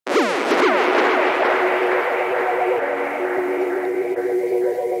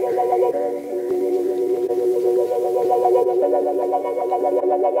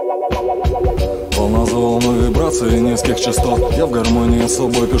вибрации низких частот. Я в гармонии с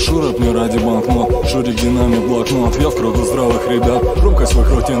собой пишу рэп не ради банкнот. Шурик, динамик, блокнот, я в кругу здравых ребят. Громкость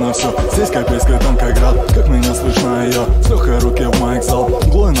выкрути на все, здесь копейская танкоград. Как меня слышно ее, с легкой руки в майк зал.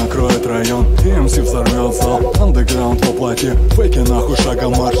 Мглой накроет район, и МС взорвет зал. Андеграунд воплоти, фейки нахуй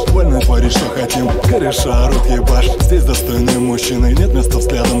шагом марш. Вольно творить что хотим, кореша орут ебаш. Здесь достойные мужчины, нет места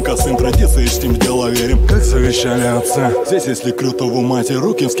взглядом косым. Традиции чтим, в дело верим, как завещали отцы. Здесь если крутого мати,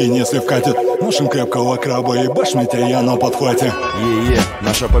 руки вскинь, если вкатит. Нашим крепкого краба ебашь, метя я на подхвате.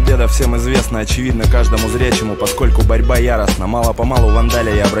 Наша победа всем известна, очевидно каждому зрячему, поскольку борьба яростна. Мало-помалу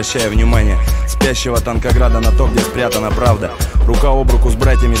вандаля я обращаю внимание спящего танкограда на то, где спрятана правда. Рука об руку с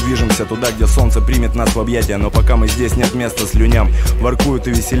братьями движемся туда, где солнце примет нас в объятия. Но пока мы здесь, нет места слюням. Воркуют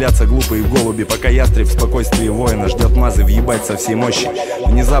и веселятся глупые голуби, пока ястреб в спокойствии воина ждет мазы въебать со всей мощи.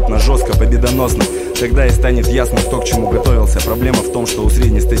 Внезапно, жестко, победоносно. Тогда и станет ясно, кто к чему готовился. Проблема в том, что у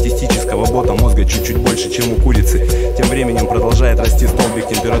среднестатистического бота мозга чуть-чуть больше, чем у курицы. Тем временем продолжает расти столбик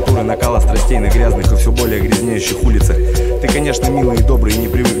температуры накала страстей на грязных и все более грязнеющих улицах. Ты, конечно, милый и добрый и не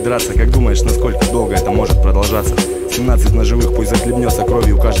привык драться. Как думаешь, насколько долго это может продолжаться? 17 ножевых, пусть захлебнется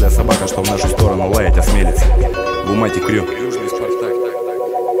кровью каждая собака, что в нашу сторону лаять осмелится. В умате крю.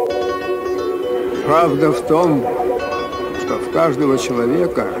 Правда в том, что в каждого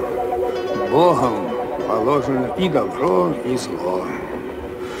человека Богом положено и добро, и зло,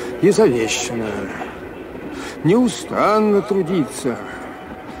 и завещано неустанно трудиться,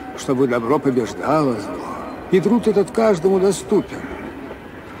 чтобы добро побеждало зло, и труд этот каждому доступен.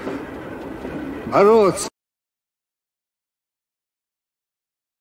 Бороться